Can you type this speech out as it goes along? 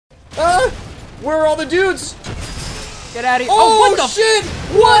Where are all the dudes? Get out of here. Oh, what the shit!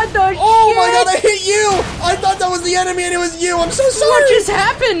 What the Oh shit? my god, I hit you! I thought that was the enemy and it was you. I'm so sorry. What just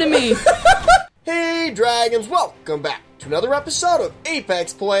happened to me? Hey, dragons, welcome back to another episode of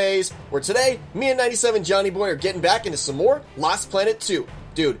Apex Plays, where today, me and 97Jonnyboy are getting back into some more Lost Planet 2.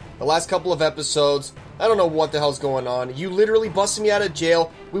 Dude, the last couple of episodes, I don't know what the hell's going on. You literally busted me out of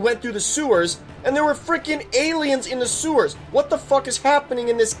jail. We went through the sewers, and there were freaking aliens in the sewers. What the fuck is happening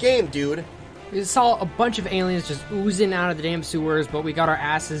in this game, dude? We saw a bunch of aliens just oozing out of the damn sewers, but we got our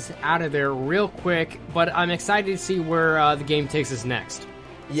asses out of there real quick. But I'm excited to see where the game takes us next.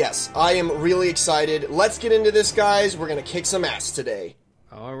 Yes, I am really excited. Let's get into this, guys. We're gonna kick some ass today.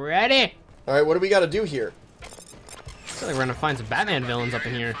 Alrighty. Alright, what do we gotta do here? I feel like we're gonna find some Batman villains up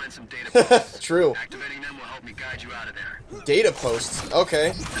in here. True. Activating them will help me guide you out of there. Data posts.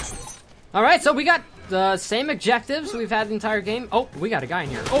 Okay. Alright, so we got the same objectives we've had the entire game. Oh, we got a guy in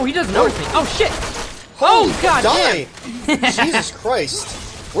here. Oh, he doesn't know anything. Oh, shit. Oh, god damn. Jesus Christ.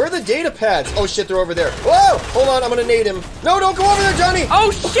 Where are the data pads? Oh shit, they're over there. Whoa! Hold on, I'm gonna nade him. No, don't go over there, Jonny!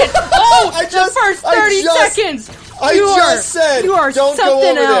 Oh shit! Oh! The first 30 seconds! You are don't something go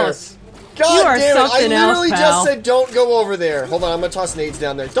over else. there. God You are damn it, I something else, literally pal. just said don't go over there. Hold on, I'm gonna toss nades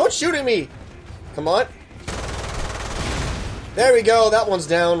down there. Don't shoot at me! Come on. There we go, that one's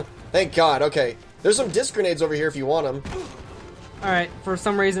down. Thank God, okay. There's some disc grenades over here if you want them. Alright, for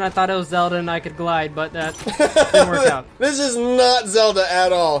some reason I thought it was Zelda and I could glide, but that didn't work out. This is not Zelda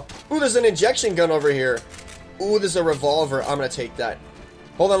at all. Ooh, there's an injection gun over here. Ooh, there's a revolver. I'm gonna take that.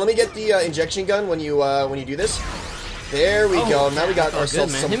 Hold on, let me get the injection gun when you do this. There we go. Now we got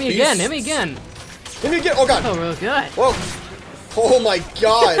ourselves some Hit me beasts. again, hit me again. Hit me again. Oh god. Oh, real good. Whoa. Oh my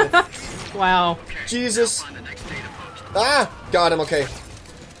god. Wow. Jesus. Ah, got him. Okay.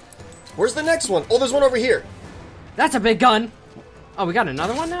 Where's the next one? Oh, there's one over here. That's a big gun. Oh, we got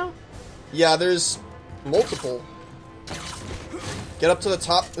another one now? Yeah, there's multiple. Get up to the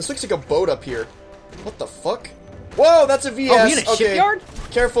top. This looks like a boat up here. What the fuck? Whoa, that's a VS. Oh, we in a okay. shipyard?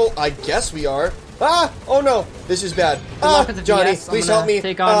 Careful. I guess we are. Ah! Oh no, this is bad. Good luck with the Jonny, VS. please I'm help gonna me.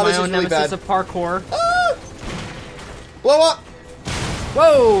 Take on my this own is really nemesis bad. of parkour. Ah! Blow up!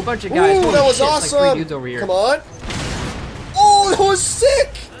 Whoa, a bunch of guys. Ooh, Holy that was shit, awesome! Like 3 dudes over here. Come on! Oh, that was sick!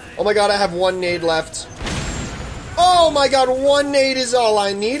 Oh my god, I have one nade left. Oh my god, one nade is all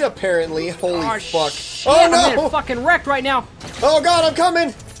I need, apparently. Holy Oh, fuck. Shit, Oh no! I'm getting fucking wrecked right now. Oh god, I'm coming!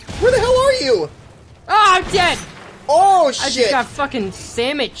 Where the hell are you? Oh, I'm dead! Oh I shit! just got fucking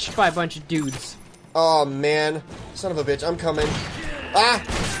sandwiched by a bunch of dudes. Oh man. Son of a bitch, I'm coming.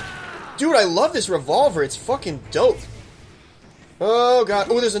 Ah! Dude, I love this revolver. It's fucking dope. Oh god.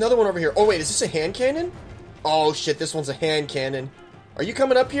 Oh, there's another one over here. Oh wait, is this a hand cannon? Oh shit, this one's a hand cannon. Are you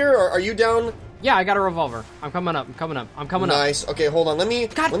coming up here, or are you down? Yeah, I got a revolver. I'm coming up. I'm coming up. I'm coming up. Nice. Okay, hold on. Let me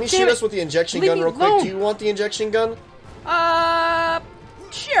damn shoot it. us with the injection Leave gun me real quick. alone. Do you want the injection gun?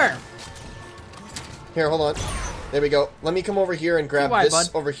 Sure. Here, hold on. There we go. Let me come over here and grab wide, this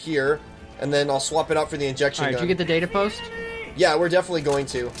bud. over here, and then I'll swap it out for the injection Alright, gun. did you get the data post? Yeah, we're definitely going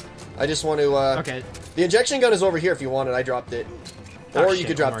to. I just want to. Okay. The injection gun is over here if you want it. I dropped it. Oh, Or you shit,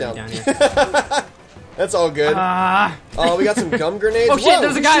 could drop I'm down. already here. That's all good. Ah. Oh, we got some gum grenades. Oh, shit, Whoa,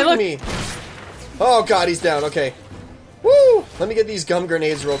 there's a who's guy, shooting look. Me? Oh god, he's down. Okay. Woo! Let me get these gum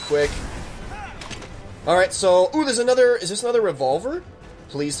grenades real quick. All right. So, ooh, there's another. Is this another revolver?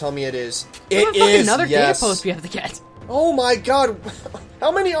 Please tell me it is. It is. Another Yes. data post we have to get. Oh my god!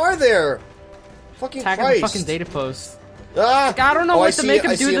 How many are there? Fucking Attack of the Christ! fucking data posts. Ah! I don't know what to make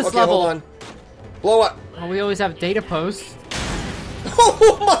him I do see this okay, level. Hold on. Blow up! Oh, we always have data posts.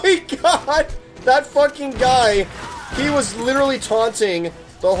 Oh my god! That fucking guy, he was literally taunting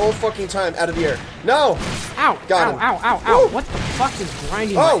the whole fucking time out of the air. No! Ow! Got ow! him. Ow! Ow! Ow! Woo. What the fuck is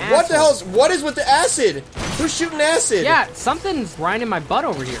grinding Oh, my what the asshole? hell's... What is with the acid? Who's shooting acid? Yeah, something's grinding my butt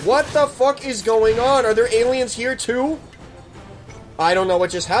over here. What the fuck is going on? Are there aliens here too? I don't know what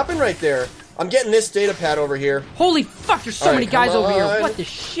just happened right there. I'm getting this data pad over here. Holy fuck! There's so All right, many guys come over here. on. What the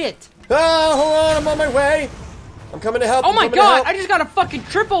shit? Ah, hold on, I'm on my way. I'm coming to help. Oh I'm my coming to god! help. I just got a fucking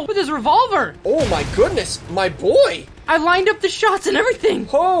triple with his revolver. Oh my goodness, my boy! I lined up the shots and everything.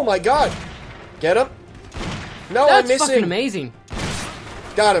 Oh my god! Get him! No, That's I'm missing. fucking amazing.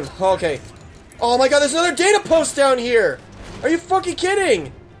 Got him. Okay. Oh my god, there's another data post down here! Are you fucking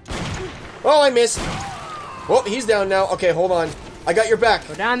kidding? Oh, I missed. Well, he's down now. Okay, hold on. I got your back.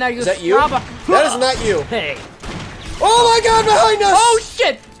 Go down there, you Is that you? scrubber. That is not you. Hey. Oh my god, behind us! Oh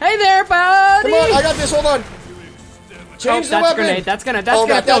shit! Hey there, buddy. Come on, I got this. Hold on. Change the that's weapon. a grenade. That's gonna Oh, feel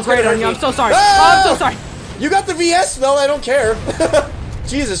God, that's great gonna on hurt you. me. I'm so sorry. Ah! Oh, I'm so sorry. You got the VS though. I don't care.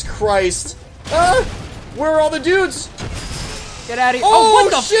 Jesus Christ. Where are all the dudes? Get out of here. Oh,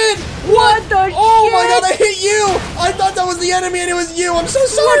 what the shit! What the shit? Oh my god, I hit you! I thought that was the enemy and it was you. I'm so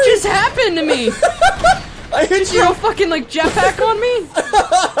sorry. What just happened to me? I hit Did you throw fucking like jetpack on me?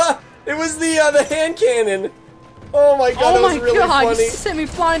 It was the hand cannon. Oh my god, that was really god, funny. you sent me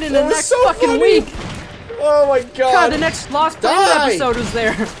flying in the That was next so fucking funny. week. Oh my god. God, the next Lost Planet episode was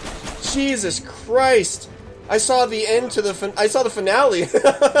there. Jesus Christ. I saw the end to the I saw the finale.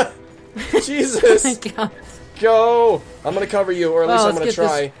 Jesus. Oh my god. Go. I'm gonna cover you, or at least I'm gonna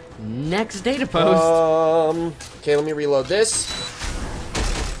try. This next data post. Okay, let me reload this.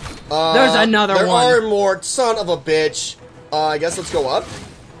 There's another one. There are more. Son of a bitch. I guess let's go up.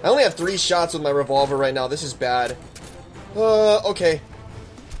 I only have 3 shots with my revolver right now. This is bad. Okay.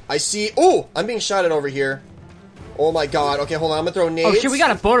 I see. Oh, I'm being shot at over here. Oh my god. Okay, hold on. I'm gonna throw nades. Oh shit, we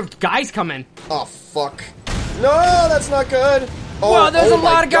got a boat of guys coming. Oh, fuck. No, that's not good. Oh, Whoa, there's a my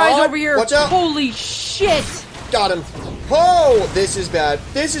lot of guys God. over here. Watch out. Holy shit. Got him. Oh, this is bad.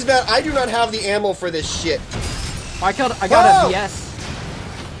 This is bad. I do not have the ammo for this shit. I got a VS.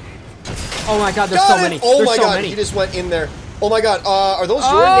 Oh my god, there's so many. Oh There's my so god, many. he just went in there. Oh my god, are those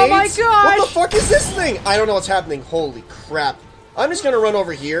your Oh my nades? gosh. What the fuck is this thing? I don't know what's happening. Holy crap. I'm just gonna run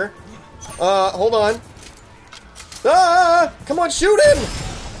over here. Hold on. Ah! Come on, shoot him!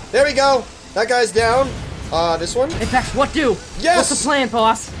 There we go. That guy's down. This one? Apex, what do? Yes! What's the plan,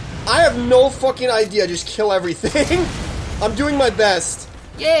 boss? I have no fucking idea. Just kill everything. I'm doing my best.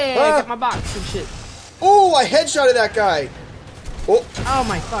 Yeah, I got my box and shit. Oh, I headshotted that guy. Oh, Oh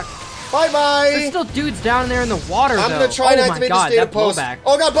my fuck. bye-bye. There's still dudes down there in the water, I'm though. gonna try and activate this data that post. blowback.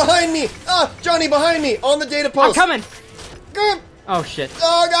 Oh god, behind me! Ah, Jonny, behind me! On the data I'm post! coming! Good. Oh shit.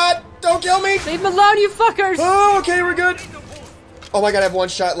 Oh god, don't kill me! Leave me alone, you fuckers! Oh, okay, we're good. Oh my god, I have 1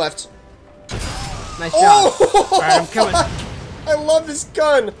 shot left. Nice job. Oh! Alright, I'm coming. I love this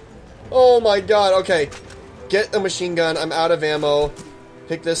gun. Oh my god, okay. Get the machine gun. I'm out of ammo.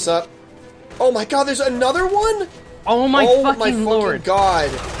 Pick this up. Oh my god, there's another one? Oh my Oh fucking my fucking lord. god.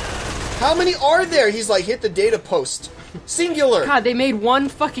 How many are there? He's like, hit the data post. Singular. God, they made one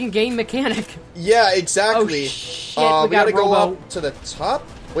fucking game mechanic. Yeah, exactly. Oh shit, we we got gotta go Robo. up to the top.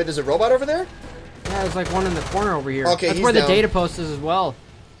 Wait, there's a robot over there? Yeah, there's like one in the corner over here. Okay, That's he's where the down. data post is as well.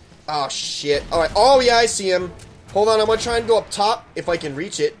 Oh shit. Alright. Oh yeah, I see him. Hold on, I'm gonna try and go up top if I can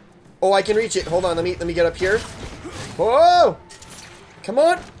reach it. Oh, I can reach it. Hold on, let me get up here. Whoa! Come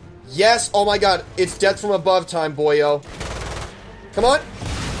on. Yes. Oh my god. It's death from above time, boyo. Come on.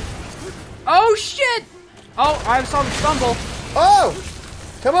 Oh shit! Oh, I saw the stumble. Oh!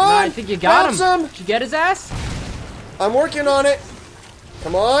 Come on! No, I think you got him. Some. Did you get his ass? I'm working on it.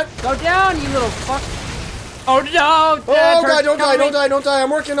 Come on. Go down, you little fuck. Oh no! Oh god, don't die, don't die, don't die.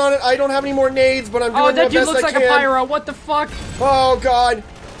 I'm working on it. I don't have any more nades, but I'm doing Oh, my that dude best looks I like can. a pyro. What the fuck? Oh god.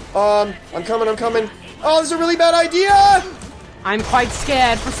 I'm coming, I'm coming. Oh, this is a really bad idea! I'm quite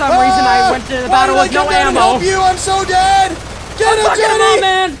scared. For some reason, I went to the battle with no Why did I come down and ammo. help you? I'm so dead! Get him, Fucking Jonny! on,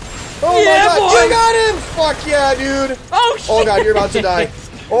 man! Oh Yeah, my god, boy! you got him! Fuck yeah, dude! Oh shit! Oh god, you're about to die.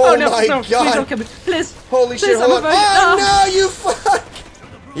 Oh, no, my no, god. Please don't kill me. Please. Holy Please, shit, I'm hold on. about- Oh Ah. no, you fuck!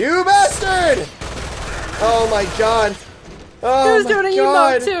 You bastard! Oh my god. Oh Who's my doing an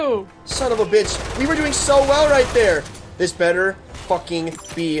god. emote too? Son of a bitch. We were doing so well right there. This better fucking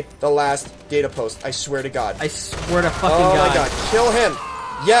be the last data post. I swear to god. I swear to fucking Oh god. my god. Kill him.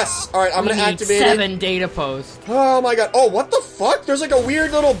 Yes. Alright, I'm We gonna need activate 7 it. data posts. Oh my god. Oh, what the fuck? There's like a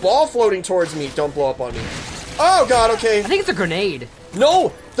weird little ball floating towards me. Don't blow up on me. Oh god, okay. I think it's a grenade.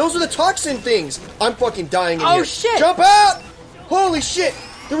 No! Those are the toxin things! I'm fucking dying in Oh, here. shit. Jump out! Holy shit!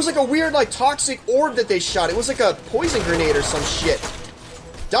 There was like a weird like toxic orb that they shot. It was like a poison grenade or some shit.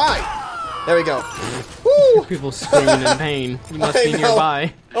 Die! There we go. Woo! People screaming in pain. You must I be know.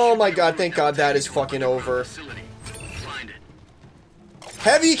 nearby. Oh my god, thank god that is fucking over. Facility. Find it.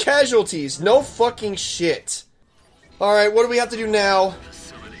 Heavy casualties, no fucking shit. Alright, what do we have to do now?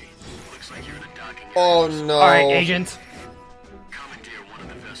 Facility. Looks like you're in a docking Oh area. no. Alright, agent. Commandeer one of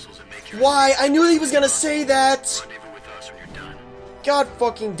the vessels and make your Why? I knew he was gonna say that! rendezvous with us when you're done. God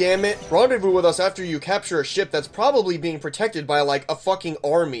fucking damn it. Rendezvous with us after you capture a ship that's probably being protected by, like, a fucking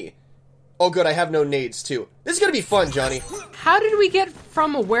army. Oh good, I have no nades, too. This is gonna be fun, Jonny. How did we get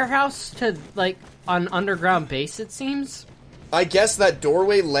from a warehouse to, like, an underground base, it seems? I guess that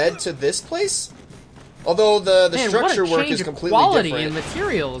doorway led to this place? Although the Man, structure what a work change is of completely quality different. and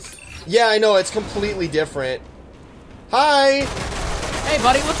materials. Yeah, I know, it's completely different. Hi! Hey,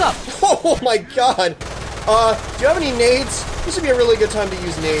 buddy, what's up? Oh my god! Do you have any nades? This would be a really good time to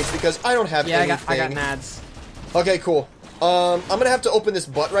use nades, because I don't have Yeah, I anything. got nads. Okay, cool. I'm gonna have to open this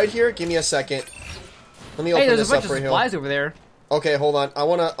butt right here. Give me a second. Let me Hey, open there's a this bunch up of right here. supplies over there. Okay, hold on. I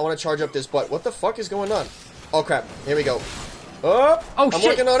wanna charge up this butt. What the fuck is going on? Oh crap. Here we go. Oh, Oh, I'm shit.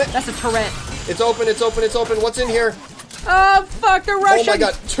 working on it. That's a turret. It's open, it's open, it's open. What's in here? Oh, fuck, they're Russian. Oh my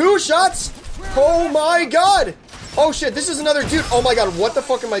god, 2 shots? Oh my god. Oh shit, this is another dude. Oh my god, what the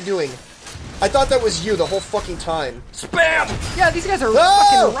fuck am I doing? I thought that was you the whole fucking time. Spam! Yeah, these guys are Oh!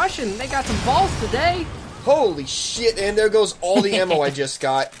 fucking Russian. They got some balls today. Holy shit, and there goes all the ammo I just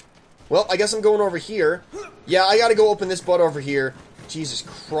got. Well, I guess I'm going over here. Yeah, I gotta go open this butt over here. Jesus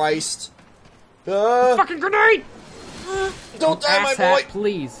Christ. Fucking grenade! Don't die, my Asshat, boy!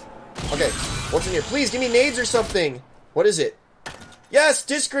 please. Okay, what's in here? Please, give me nades or something. What is it? Yes,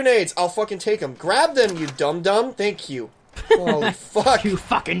 disc grenades! I'll fucking take them. Grab them, you dum-dum. Thank you. Holy fuck. You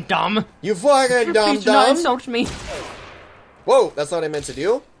fucking dumb. You fucking Please do not dum-dum. insult me. Whoa, that's not what I meant to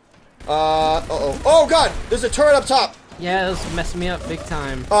do. Uh-oh. Oh, God! There's a turret up top! Yeah, this messed me up big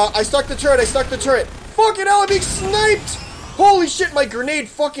time. I stuck the turret, Fucking hell, I'm being sniped! Holy shit, my grenade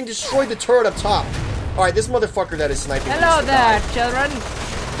fucking destroyed the turret up top. Alright, this motherfucker that is sniping. Hello there, children.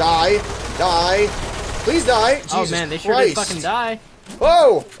 Die. Die. Please die. Jesus Oh man, they sure Christ. did fucking die.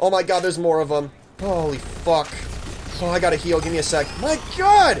 Whoa! Oh my god, there's more of them. Holy fuck. Oh, I gotta heal. Give me a sec. My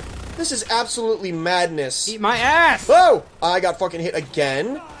god! This is absolutely madness. Eat my ass! Whoa! I got fucking hit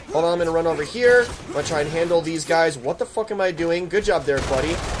again. Hold on, I'm gonna run over here. I'm gonna try and handle these guys. What the fuck am I doing? Good job there,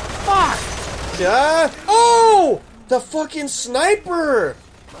 buddy. Fuck! Oh! The fucking sniper!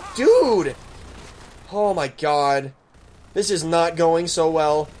 Dude! Oh my god. This is not going so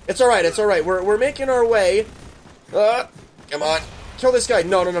well. It's alright, it's alright. We're making our way. Come on. Kill this guy.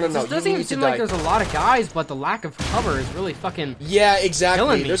 No. It doesn't even seem like there's a lot of guys, but the lack of cover is really fucking... Yeah, exactly.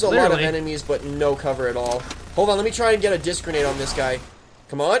 killing me, There's a lot of literally. enemies, but no cover at all. Hold on, let me try and get a disc grenade on this guy.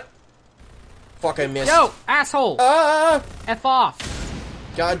 Come on. Fuck, I missed. Yo, asshole! Ah! F off!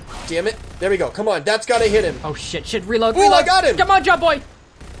 God damn it. There we go. Come on, that's gotta hit him. Oh shit, reload, Oh, I got him! Come on, Jonnyboy!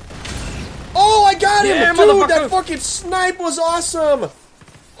 Oh, I got him! Yeah, Dude, motherfucker. that fucking snipe was awesome!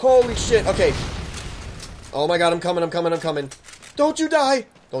 Holy shit. Okay. Oh my god, I'm coming. Don't you die!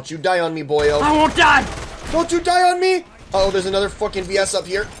 Don't you die on me, boyo. I won't die! Don't you die on me! Oh, there's another fucking VS up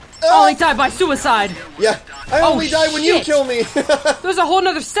here. I only die by suicide! Yeah, I only die when you shit. kill me. There's a whole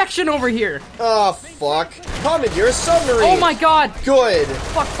nother section over here! Oh, fuck. Commandeer a submarine. Oh my god! Good.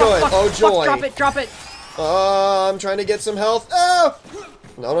 Fuck, Good. fuck, Oh, fuck, joy. drop it! I'm trying to get some health. Oh!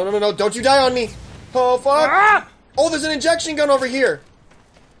 No. Don't you die on me. Oh, fuck. Ah! Oh, there's an injection gun over here.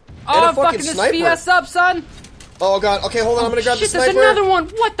 Oh, And a I'm fucking fucking this sniper. BS up, son! Oh, God. Okay, hold on. I'm gonna grab Shit, the sniper. there's another one!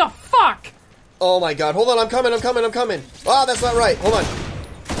 What the fuck? Oh, my God. Hold on. I'm coming. Ah, that's not right. Hold on.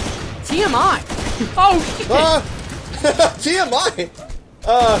 TMI! Oh, shit! TMI.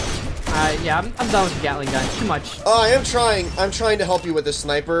 Yeah, I'm done with the Gatling gun. Too much. I'm trying to help you with the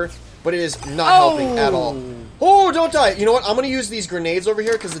sniper, but it is not Oh. helping at all. Oh, don't die. You know what? I'm going to use these grenades over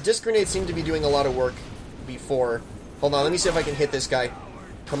here because the disc grenades seem to be doing a lot of work before. Hold on. Let me see if I can hit this guy.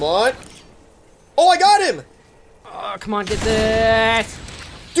 Come on. Oh, I got him. Oh, come on, get this!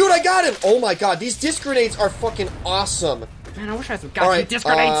 Dude, I got him. Oh, my God. These disc grenades are fucking awesome. Man, I wish I had some All goddamn right. disc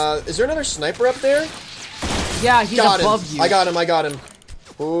grenades! Is there another sniper up there? Yeah, he's Got above him. you. I got him.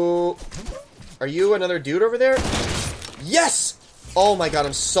 Ooh. Are you another dude over there? Yes! Oh, my God.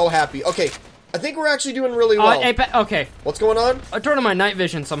 I'm so happy. Okay. I think we're actually doing really well. Okay. What's going on? I turned on my night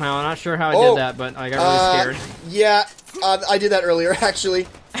vision somehow. I'm not sure how I did that, but I got really scared. Yeah, I did that earlier, actually.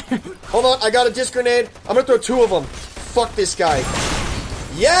 Hold on, I got a disc grenade. I'm gonna throw 2 of them. Fuck this guy.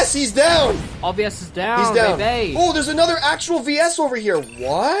 Yes, he's down! All VS is down, He's down. baby. Oh, there's another actual VS over here.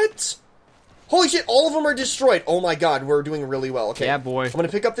 What? Holy shit, all of them are destroyed. Oh my god, we're doing really well. Okay. Yeah, boy. I'm gonna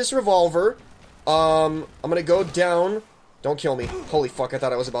pick up this revolver. I'm gonna go down. Don't kill me. Holy fuck, I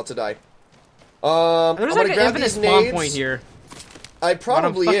thought I was about to die. There's I'm like gonna an grab infinite these spawn nades. point here. I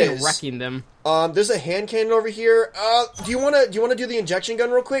probably I'm fucking is. wrecking them. There's a hand cannon over here. Do you wanna do the injection gun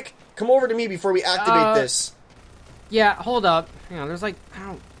real quick? Come over to me before we activate this. Yeah, hold up. Hang on, there's like, I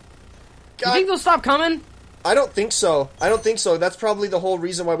don't... God, You think they'll stop coming? I don't think so. That's probably the whole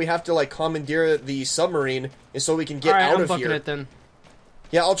reason why we have to like commandeer the submarine, is so we can get Alright, out I'm of booking here. it then.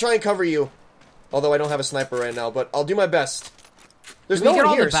 Yeah, I'll try and cover you. Although I don't have a sniper right now, but I'll do my best. There's Did we no get one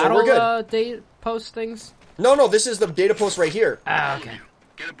all here, the so we're battle good. date post things? No, this is the data post right here. Ah, okay.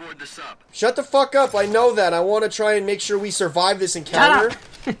 Get aboard the sub. Shut the fuck up, I know that. I want to try and make sure we survive this encounter.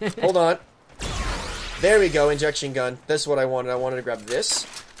 Hold on. There we go, injection gun. That's what I wanted. I wanted to grab this.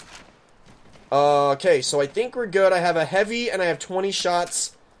 Okay, so I think we're good. I have a heavy, and I have 20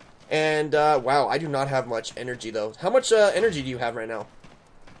 shots. And, wow, I do not have much energy, though. How much energy do you have right now?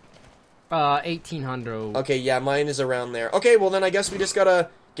 1800. Okay, yeah, mine is around there. Okay, well, then I guess we just gotta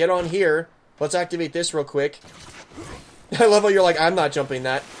get on here. Let's activate this real quick. I love how you're like, I'm not jumping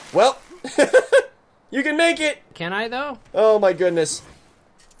that. Well, You can make it! Can I, though? Oh my goodness.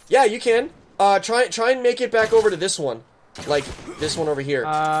 Yeah, you can. Try and make it back over to this one. Like, this one over here.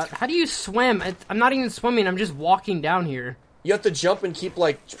 How do you swim? I'm not even swimming, I'm just walking down here. You have to jump and keep,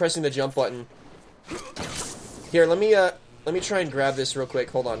 like, pressing the jump button. Here, let me try and grab this real quick.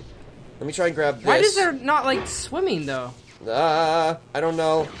 Hold on. Let me try and grab this. Why does there not, like, swimming, though? I don't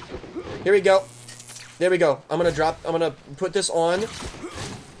know. Here we go. There we go. I'm gonna put this on.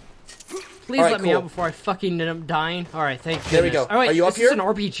 Please let me out before I fucking end up dying. Alright, thank goodness. There we go. Oh, wait, are you up here? Is this an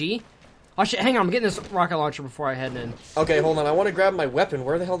RPG? Oh shit, hang on, I'm getting this rocket launcher before I head in. Okay, hold on. I want to grab my weapon.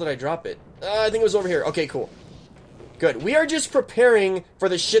 Where the hell did I drop it? I think it was over here. Okay, cool. Good. We are just preparing for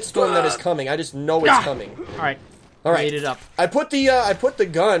the shitstorm that is coming. I just know it's coming. Alright. Alright. Made it up. I put the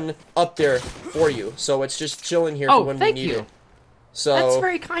gun up there for you, so it's just chilling here for when we need it. So that's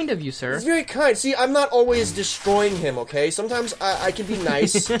very kind of you, sir. It's very kind. See, I'm not always destroying him, okay? Sometimes I can be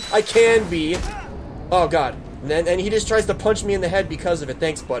nice. I can be. Oh, God. And he just tries to punch me in the head because of it.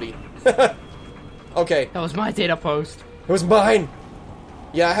 Thanks, buddy. Okay. That was my data post. It was mine.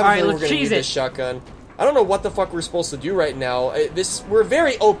 Yeah, I have a feeling we're going to need it. this shotgun. I don't know what the fuck we're supposed to do right now. We're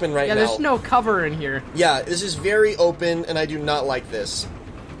very open right now. Yeah, there's no cover in here. Yeah, this is very open, and I do not like this.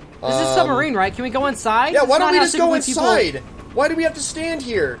 This is Submarine, right? Can we go inside? Yeah, why don't we just go inside? Why do we have to stand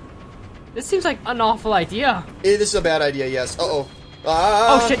here? This seems like an awful idea. This is a bad idea, yes. Uh-oh.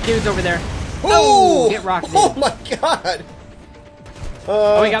 Oh, shit, dude's over there. Oh! Get rocked. Oh, my God.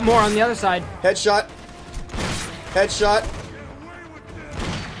 Oh, we got more on the other side. Headshot. Headshot.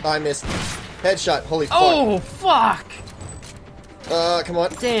 Oh, I missed. Headshot. Holy fuck. Oh, fuck. Come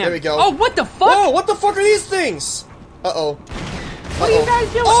on. Damn. There we go. Oh, what the fuck? Oh, what the fuck are these things? Uh-oh. What are you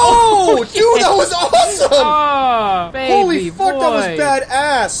guys doing? Oh, dude, that was awesome! Oh, baby Holy fuck, boy. that was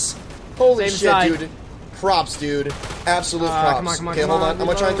badass! Holy Same shit, side. dude. Props, dude. Absolute props. Come on, okay, hold on. I'm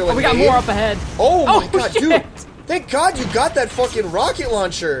gonna try and throw a we got nade. more up ahead. Oh my god, shit. dude. Thank God you got that fucking rocket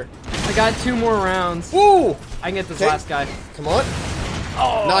launcher. I got 2 more rounds. Woo! I can get this last guy. Come on.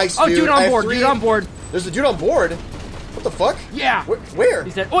 Oh, nice, oh, dude. dude on board. Dude on board. There's a dude on board. What the fuck? Yeah. Where?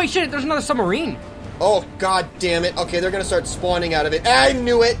 He said, oh, wait, shit, there's another submarine. Oh, god damn it. Okay, they're gonna start spawning out of it. I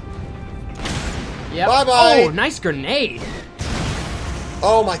knew it. Yep. Bye-bye. Oh, nice grenade.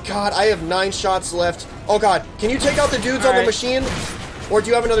 Oh my god, I have 9 shots left. Oh god, can you take out the dudes on the machine? Or do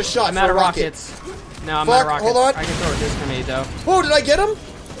you have another shot I'm for out a of rocket? rockets. No, I'm Fuck, out of rockets. hold on. I can throw this grenade, though. Oh, did I get him?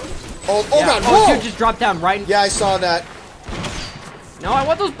 Oh, Yeah. god, Oh, whoa! dude just dropped down right. Yeah, I saw that. No, I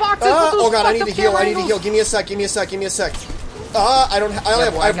want those boxes. With those Oh god, I need to fucked up heal, I need to camera heal. Give me a sec, give me a sec, give me a sec. I only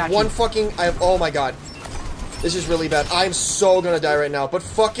I have one fucking, oh my god. This is really bad. I'm so gonna die right now, but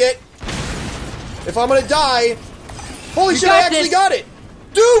fuck it. If I'm gonna die, holy shit, I actually got it.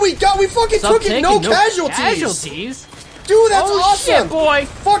 Dude, we fucking took it, no casualties. Dude, that's awesome. Shit, boy.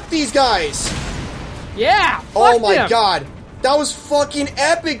 Fuck these guys. Yeah. Oh my god. That was fucking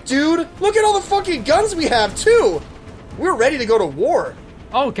epic, dude. Look at all the fucking guns we have, too. We're ready to go to war.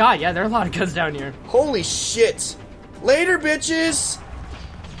 Oh god, yeah, there are a lot of guns down here. Holy shit. Later, bitches.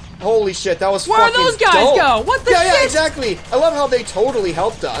 Holy shit, that was Where fucking are those guys dope. go? What the shit? Yeah, exactly. I love how they totally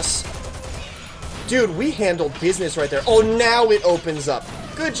helped us. Dude, we handled business right there. Oh, now it opens up.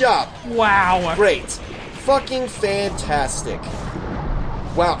 Good job. Wow. Great. Fucking fantastic.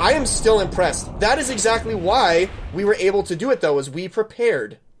 Wow, I am still impressed. That is exactly why we were able to do it, though, as we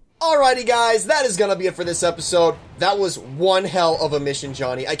prepared. Alrighty, guys, that is gonna be it for this episode. That was one hell of a mission,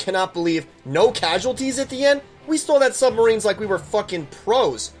 Johnny. I cannot believe no casualties at the end. We stole that submarines like we were fucking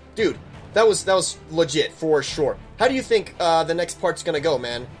pros. Dude, that was legit, for sure. How do you think the next part's gonna go,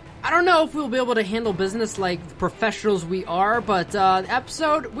 man? I don't know if we'll be able to handle business like the professionals we are, but the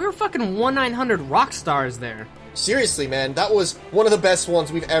episode, we were fucking 1-900 rock stars there. Seriously, man, that was one of the best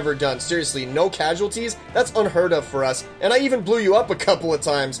ones we've ever done. Seriously, no casualties? That's unheard of for us. And I even blew you up a couple of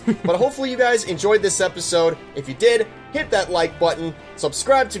times. But hopefully you guys enjoyed this episode. If you did, hit that like button,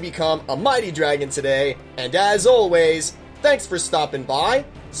 subscribe to become a Mighty Dragon today, and as always, thanks for stopping by,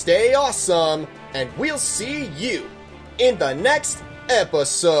 stay awesome, and we'll see you in the next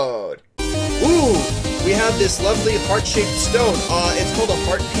episode. Ooh, we have this lovely heart-shaped stone. It's called a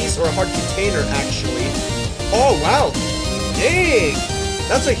heart piece or a heart container, actually. Oh, wow. Dang.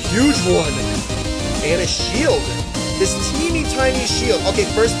 That's a huge one. And a shield. This teeny tiny shield. Okay,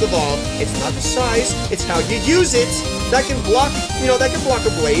 first of all, it's not the size, it's how you use it. That can block, that can block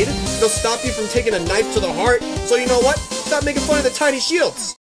a blade. It'll stop you from taking a knife to the heart. So you know what? Stop making fun of the tiny shields.